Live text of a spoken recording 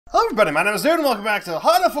Hello everybody, my name is Dude and welcome back to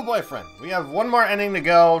Hatoful Boyfriend. We have one more ending to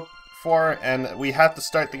go for, and we have to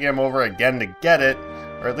start the game over again to get it,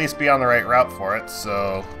 or at least be on the right route for it,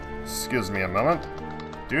 so excuse me a moment.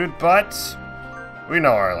 Dude, but we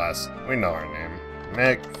know our name.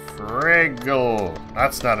 McFriggle.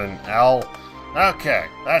 That's not an L. Okay,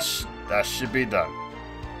 that should be done.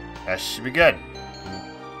 That should be good.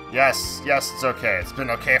 Yes, it's okay. It's been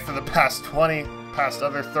okay for the past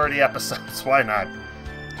other 30 episodes. Why not?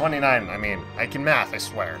 29, I mean. I can math, I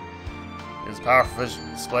swear. Is powerful vision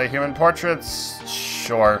display human portraits?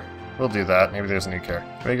 Sure. We'll do that. Maybe there's a new character.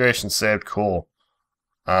 Configuration saved. Cool.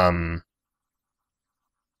 You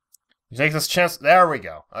take this chance. There we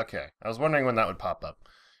go. Okay. I was wondering when that would pop up.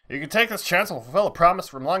 You can take this chance and fulfill a promise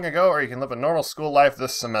from long ago, or you can live a normal school life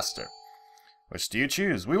this semester. Which do you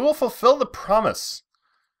choose? We will fulfill the promise.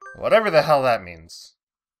 Whatever the hell that means.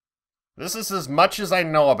 This is as much as I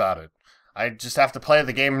know about it. I just have to play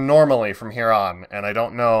the game normally from here on, and I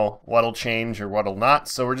don't know what'll change or what'll not,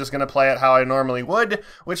 so we're just gonna play it how I normally would,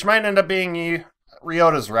 which might end up being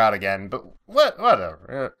Ryota's route again, but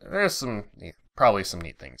whatever. There's probably some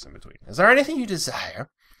neat things in between. Is there anything you desire?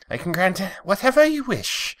 I can grant whatever you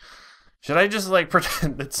wish. Should I just, like,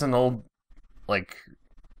 pretend it's an old, like,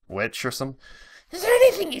 witch or something? Is there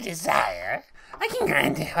anything you desire? I can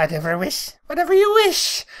grant whatever you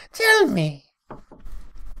wish. Tell me.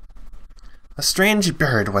 A strange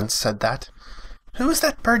bird once said that. Who is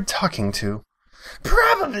that bird talking to?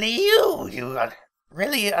 Probably you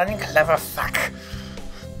really unclever fuck.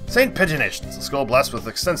 St. Pigeonations, a school blessed with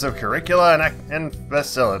extensive curricula and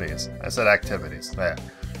facilities. I said activities. There.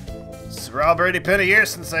 It's already been a year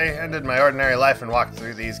since I ended my ordinary life and walked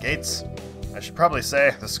through these gates. I should probably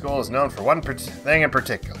say the school is known for one thing in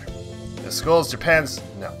particular. The school is the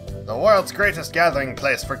world's greatest gathering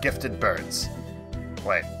place for gifted birds.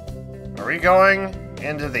 Wait. Are we going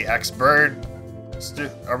into the X-Bird?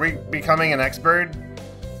 Are we becoming an X-Bird?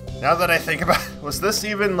 Now that I think about it, was this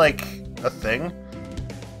even, like, a thing?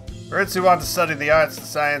 Birds who want to study the arts, the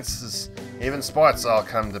sciences, even sports all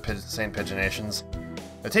come to St. Pigeonations.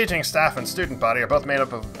 The teaching staff and student body are both made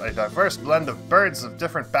up of a diverse blend of birds of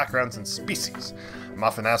different backgrounds and species. I'm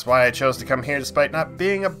often asked why I chose to come here despite not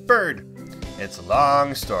being a bird. It's a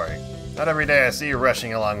long story. Not every day I see you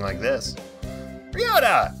rushing along like this.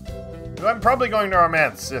 Ryota! Who I'm probably going to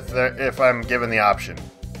romance if I'm given the option.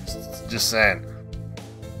 Just saying.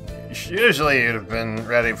 Usually you'd have been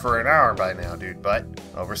ready for an hour by now, dude, but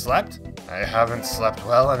overslept? I haven't slept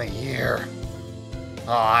well in a year.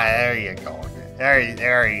 Aw, there you go.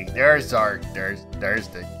 There's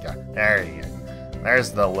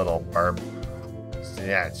the little burb. So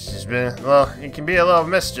yeah, she's been, well, he can be a little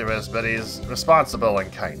mischievous, but he's responsible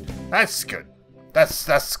and kind. That's good.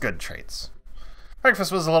 That's good traits.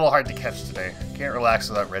 Breakfast was a little hard to catch today. I can't relax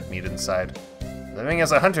without red meat inside. Living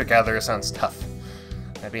as a hunter-gatherer sounds tough.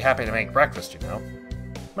 I'd be happy to make breakfast, you know.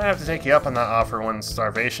 Might have to take you up on that offer when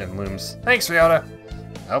starvation looms. Thanks, Ryota.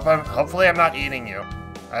 Hopefully I'm not eating you.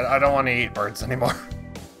 I don't want to eat birds anymore.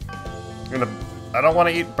 I don't want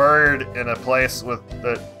to eat bird in a place with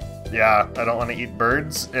the... Yeah, I don't want to eat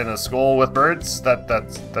birds in a school with birds.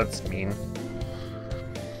 That's mean.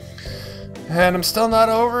 And I'm still not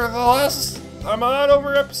over I'm not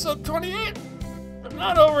over episode 28. I'm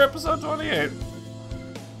not over episode 28.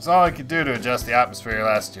 It's all I could do to adjust the atmosphere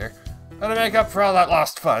last year. How to make up for all that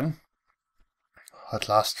lost fun. What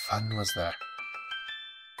lost fun was there?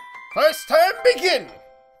 First time begin!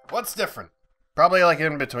 What's different? Probably like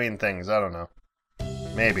in between things, I don't know.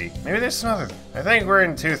 Maybe there's some other. I think we're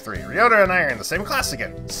in 2-3. Ryota and I are in the same class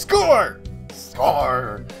again. Score!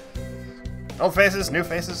 Score! Old faces, new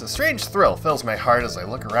faces, a strange thrill fills my heart as I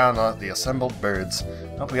look around at the assembled birds.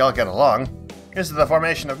 Hope we all get along. Here's to the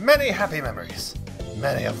formation of many happy memories.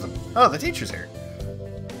 Many of them. Oh, the teacher's here.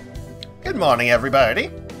 Good morning,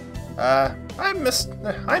 everybody. I'm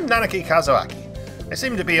Nanaki Kazuaki. I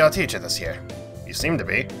seem to be your teacher this year. You seem to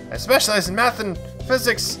be. I specialize in math and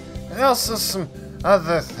physics, and also some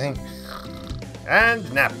other thing.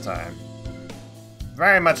 And nap time.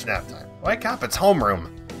 Very much nap time. Wake up, it's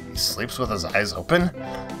homeroom. He sleeps with his eyes open?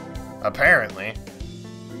 Apparently.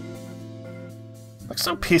 Looks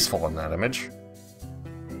so peaceful in that image.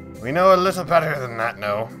 We know a little better than that,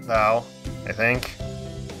 though, I think.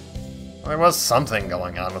 Well, there was something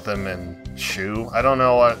going on with him and Shu. I don't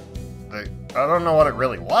know what it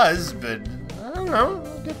really was, but I don't know.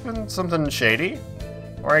 It could have been something shady.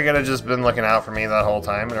 Or he could have just been looking out for me that whole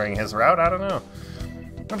time during his route, I don't know.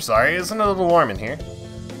 I'm sorry, isn't it a little warm in here?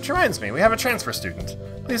 Which reminds me, we have a transfer student.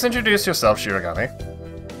 Please introduce yourself, Shirogane.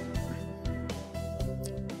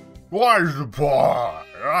 Why the boy?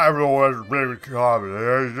 I'm the one who's been comedy.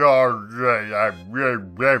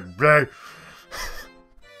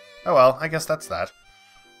 Oh well, I guess that's that.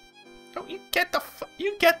 Oh, you get the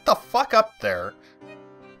fuck up there.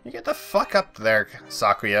 You get the fuck up there,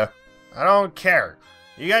 Sakuya. I don't care.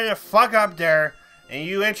 You get the fuck up there and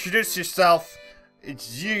you introduce yourself.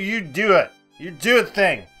 It's you. You do it. You do a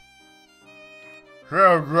thing.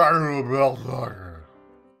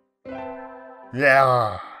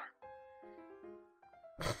 Yeah.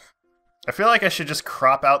 I feel like I should just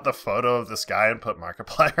crop out the photo of this guy and put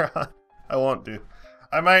Markiplier on. I won't do.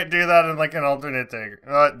 I might do that in like an alternate take.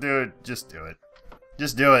 Dude, just do it.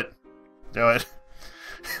 Just do it. Do it.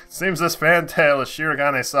 Seems this fantail is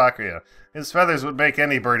Shirogane Sakuya. His feathers would make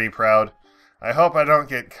any birdie proud. I hope I don't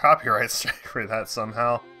get copyright strike for that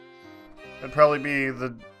somehow. It'd probably be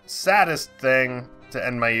the saddest thing to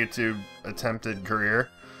end my YouTube attempted career.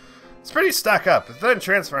 It's pretty stuck up, but then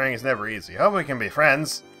transferring is never easy. Hope we can be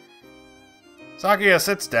friends. Sakuya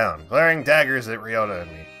sits down, glaring daggers at Ryota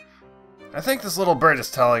and me. I think this little bird is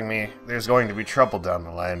telling me there's going to be trouble down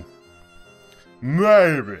the line.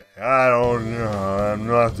 Maybe. I don't know. I'm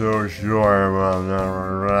not so sure about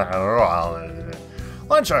that.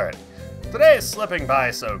 Lunch already. Today is slipping by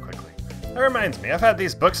so quickly. That reminds me, I've had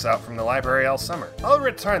these books out from the library all summer. I'll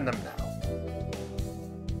return them now.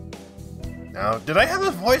 Now, did I have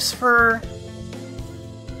a voice for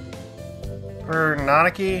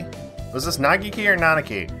Nanaki? Was this Nagiki or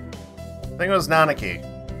Nanaki? I think it was Nanaki.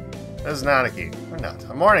 This is Nanaki. Or not.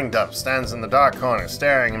 A mourning dove stands in the dark corner,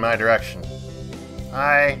 staring in my direction.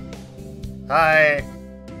 Hi. Hi.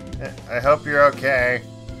 I hope you're okay.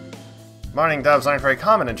 Mourning doves aren't very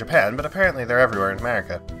common in Japan, but apparently they're everywhere in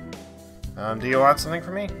America. Do you want something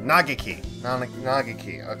from me? Nagiki.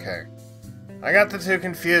 Nagiki, okay. I got the two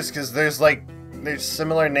confused because there's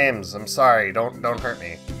similar names. I'm sorry, don't hurt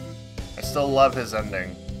me. I still love his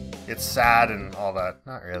ending. It's sad and all that.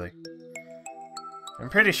 Not really. I'm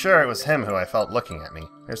pretty sure it was him who I felt looking at me.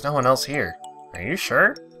 There's no one else here. Are you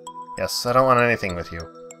sure? Yes, I don't want anything with you.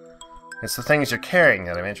 It's the things you're carrying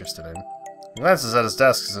that I'm interested in. He glances at his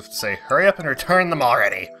desk as if to say, hurry up and return them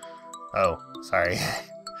already! Oh, sorry.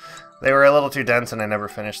 They were a little too dense and I never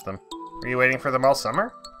finished them. Were you waiting for them all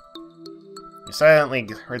summer? He silently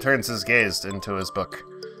returns his gaze into his book.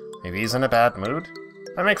 Maybe he's in a bad mood?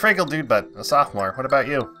 I'm McFrankle Dudebutt, a sophomore. What about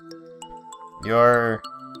you? You're...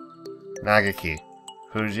 Nagiki.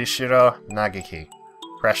 Fujishiro Nagiki.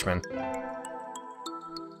 Freshman.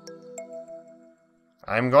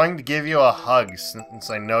 I'm going to give you a hug since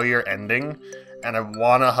I know you're ending, and I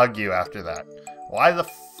want to hug you after that. Why the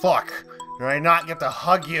fuck did I not get to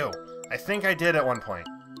hug you? I think I did at one point.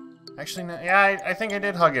 Actually, no, yeah, I think I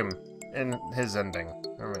did hug him in his ending.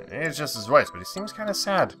 It's just his voice, but he seems kind of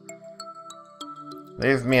sad.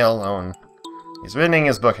 Leave me alone. He's reading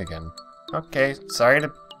his book again. Okay, sorry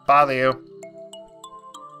to bother you.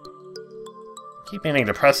 Keep meeting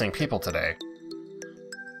depressing people today.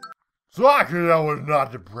 Sakuya was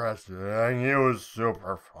not depressing, he was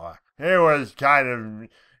super fun. He's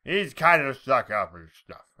kind of stuck up and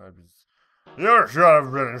stuff. You should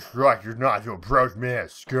have been instructed not to approach me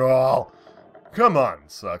at school. Come on,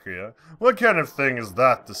 Sakuya. What kind of thing is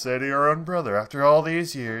that to say to your own brother after all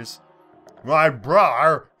these years? My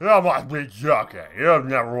brother? You must be joking. You've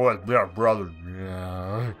never once been a brother.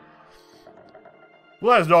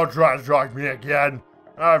 Please don't try to strike me again.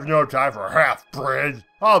 I have no time for half-breeds.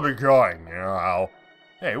 I'll be going now.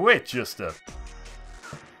 Hey, wait just a...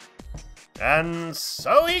 And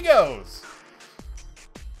so he goes.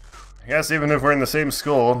 I guess even if we're in the same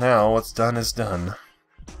school, now what's done is done.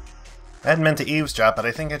 I hadn't meant to eavesdrop, but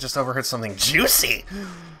I think I just overheard something juicy.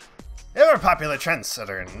 Ever popular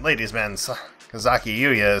trendsetter and ladies' man Kazaki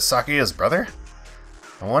Yuya is Sakuya's brother?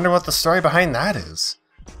 I wonder what the story behind that is.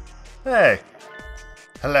 Hey.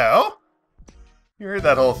 Hello? You heard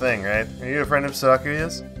that whole thing, right? Are you a friend of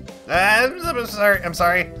Sakuya's? I'm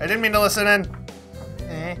sorry. I didn't mean to listen in.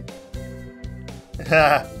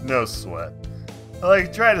 No sweat. I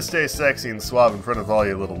try to stay sexy and suave in front of all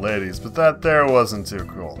you little ladies, but that there wasn't too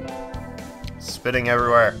cool. Spitting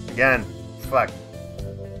everywhere. Again. Fuck.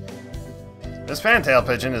 This fantail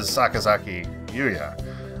pigeon is Sakazaki Yuya,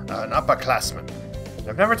 an upperclassman.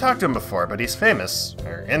 I've never talked to him before, but he's famous,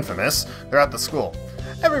 or infamous, throughout the school.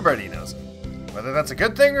 Everybody knows him. Whether that's a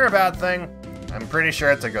good thing or a bad thing, I'm pretty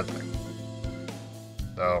sure it's a good thing.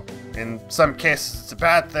 Though, in some cases it's a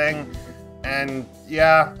bad thing, and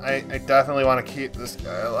yeah, I definitely want to keep this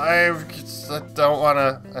guy alive. I don't want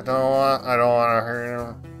to hurt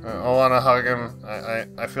him. I don't want to hug him.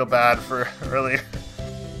 I feel bad for earlier.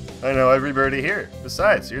 I know every birdie here.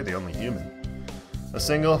 Besides, you're the only human. A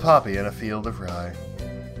single poppy in a field of rye.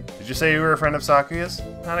 Did you say you were a friend of Sakuya's?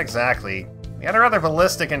 Not exactly. We had a rather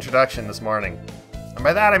ballistic introduction this morning. And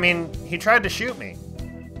by that I mean, he tried to shoot me.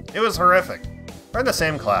 It was horrific. We're in the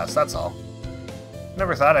same class, that's all. I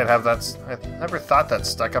never thought that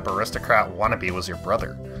stuck-up aristocrat wannabe was your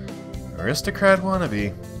brother. Aristocrat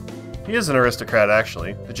wannabe. He is an aristocrat,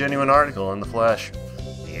 actually. A genuine article in the flesh.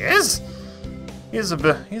 He is? He's a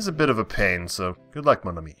bit of a pain, so good luck,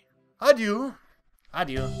 mon ami. Adieu.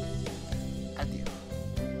 Adieu. Adieu.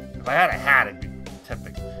 If I had a hat, it'd be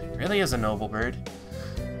typical. He really is a noble bird.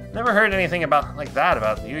 Never heard anything like that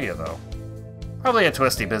about Yuya, though. Probably a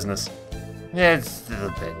twisty business. Yeah, it's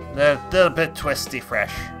a little bit twisty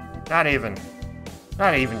fresh. Not even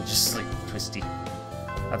just like twisty.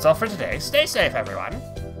 That's all for today. Stay safe, everyone.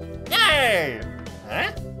 Yay!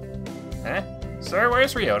 Huh? Huh? Sir,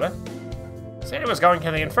 where's Ryota? Said he was going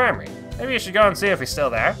to the infirmary. Maybe you should go and see if he's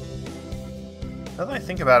still there. Now that I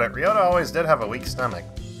think about it, Ryota always did have a weak stomach.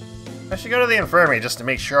 I should go to the infirmary just to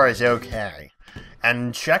make sure he's okay.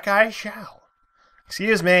 And check I shall.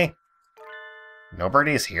 Excuse me.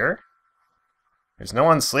 Nobody's here? There's no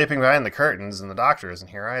one sleeping behind the curtains, and the doctor isn't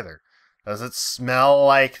here either. Does it smell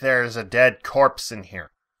like there's a dead corpse in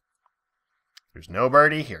here? There's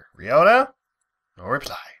nobody here. Ryota? No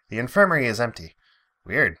reply. The infirmary is empty.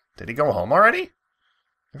 Weird. Did he go home already?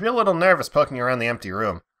 I feel a little nervous poking around the empty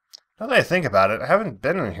room. Now that I think about it, I haven't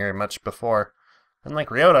been in here much before. Unlike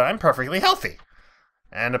Ryota, I'm perfectly healthy.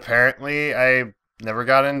 And apparently, I never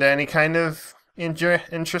got into any kind of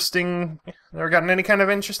interesting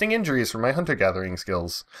injuries from my hunter-gathering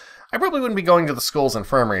skills. I probably wouldn't be going to the school's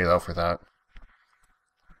infirmary, though, for that.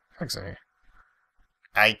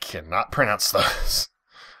 I cannot pronounce those.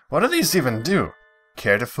 What do these even do?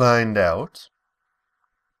 Care to find out?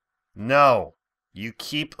 No. You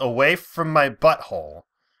keep away from my butthole.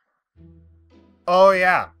 Oh,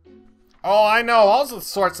 yeah. Oh, I know all the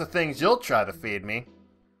sorts of things you'll try to feed me.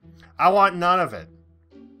 I want none of it.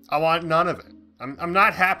 I want none of it. I'm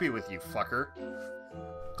not happy with you, fucker.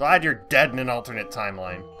 Glad you're dead in an alternate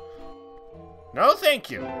timeline. No,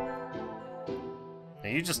 thank you. Now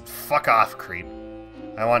you just fuck off, creep.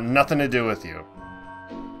 I want nothing to do with you.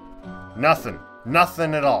 Nothing.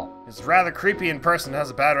 Nothing at all. He's rather creepy in person and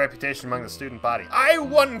has a bad reputation among the student body. I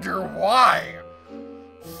wonder why!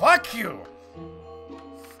 Fuck you!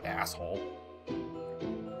 Asshole.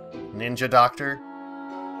 Ninja doctor?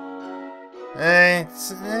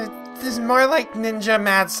 It's more like ninja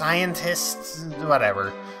mad scientist.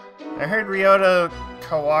 Whatever. I heard Ryota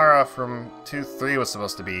Kawara from 2-3 was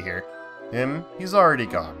supposed to be here. Him? He's already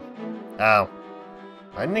gone. Oh.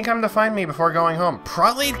 Why didn't he come to find me before going home?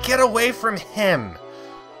 Probably to get away from him.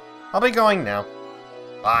 I'll be going now.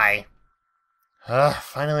 Bye.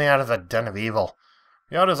 Finally out of the den of evil.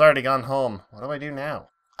 Ryota's already gone home. What do I do now?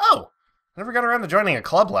 Oh! I never got around to joining a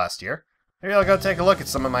club last year. Maybe I'll go take a look at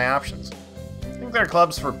some of my options. I think there are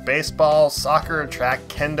clubs for baseball, soccer, track,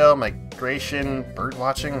 kendo, migration, bird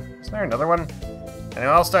watching. Is there another one? Anyway,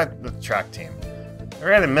 I'll start with the track team. I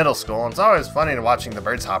ran in middle school, and it's always funny to watching the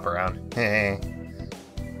birds hop around. I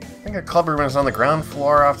think a club room is on the ground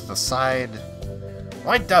floor off to the side.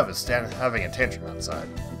 White Dove is having a tantrum outside.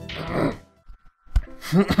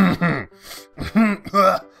 There's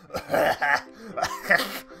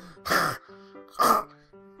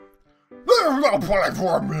no place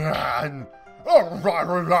for man.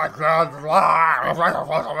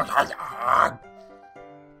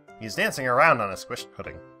 He's dancing around on a squished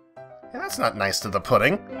pudding. Hey, that's not nice to the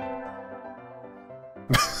pudding.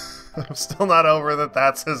 I'm still not over that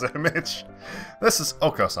that's his image. This is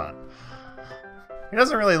Oko-san. He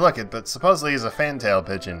doesn't really look it, but supposedly he's a fantail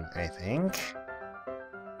pigeon, I think.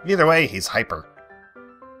 Either way, he's hyper.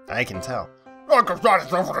 I can tell.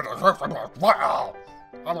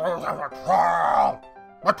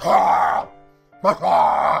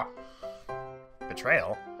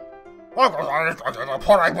 Betrayal?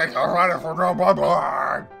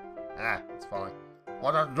 Ah, it's falling.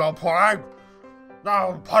 What is no pudding?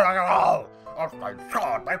 No pudding at all! Oh my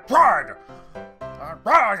god, my pride!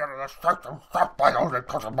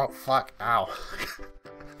 Fuck, ow.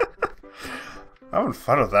 Having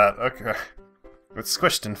fun with that, okay. It's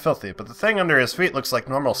squished and filthy, but the thing under his feet looks like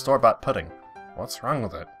normal store-bought pudding. What's wrong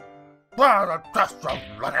with it?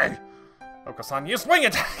 Oko-san, use wing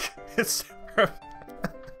attack! It's if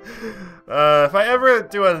I ever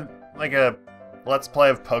do a let's play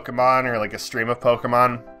of Pokemon or like a stream of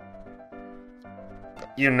Pokemon,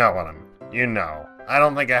 you know what you know. I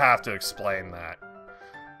don't think I have to explain that.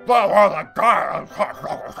 I'll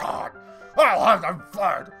have them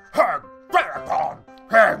fight.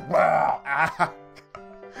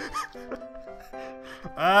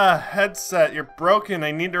 Headset, you're broken.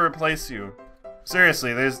 I need to replace you.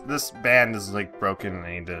 Seriously, this band is like broken and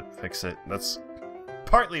I need to fix it. That's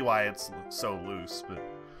partly why it's so loose, but...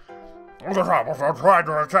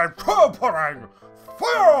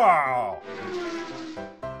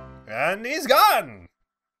 And he's gone!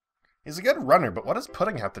 He's a good runner, but what does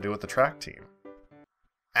pudding have to do with the track team?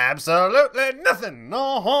 Absolutely nothing!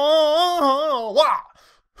 No! Wow!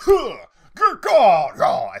 Good God!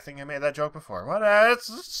 Oh, I think I made that joke before. What?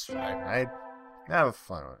 It's fine. I have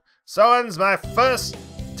fun with it. So ends my first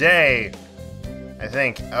day. I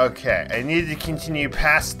think. Okay, I need to continue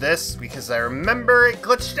past this because I remember it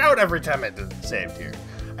glitched out every time I did saved here.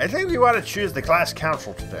 I think we want to choose the class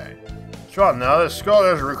council today. Sure, no, the school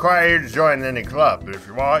doesn't require you to join any club. If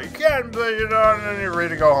you want, you can, but you don't, and you're ready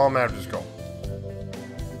to go home after school.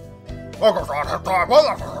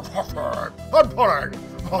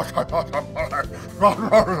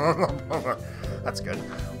 That's good.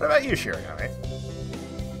 What about you, Shirogane?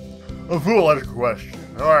 A foolish question.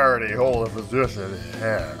 I already hold a position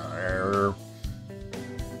here.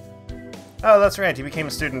 Oh, that's right. You became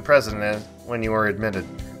a student president when you were admitted.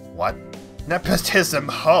 What? Nepotism,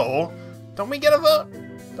 ho! Don't we get a vote?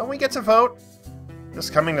 Don't we get to vote?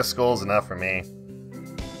 Just coming to school is enough for me.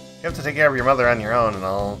 You have to take care of your mother on your own and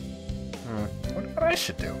all. I wonder what I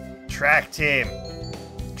should do. Track team.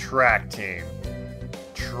 Track team.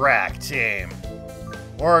 Track team.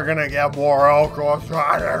 We're gonna get more alcohol.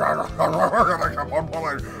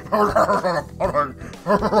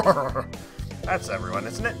 That's everyone,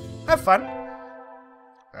 isn't it? Have fun.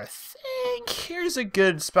 I think here's a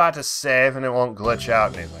good spot to save and it won't glitch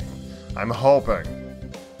out anything. I'm hoping.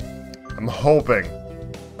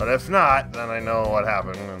 But if not, then I know what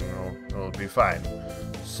happened and it'll be fine.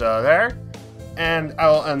 So there. And I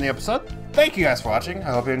will end the episode. Thank you guys for watching.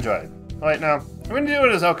 I hope you enjoyed. Oh, wait, no. I'm gonna do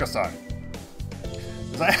it as Oka-san.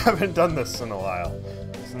 Because I haven't done this in a while.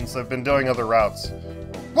 Since I've been doing other routes. They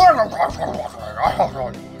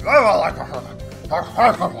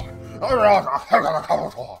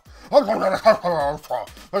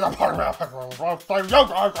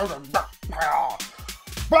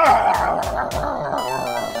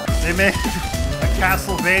made a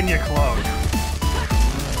Castlevania clone.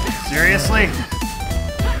 Seriously?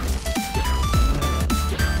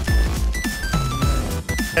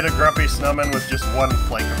 Hit a grumpy snowman with just one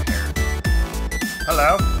flake of hair.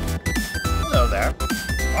 Hello? Hello there.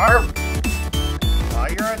 Arf! Oh,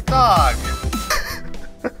 you're a dog.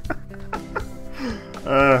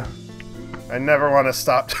 I never want to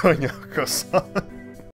stop doing Yoko-san.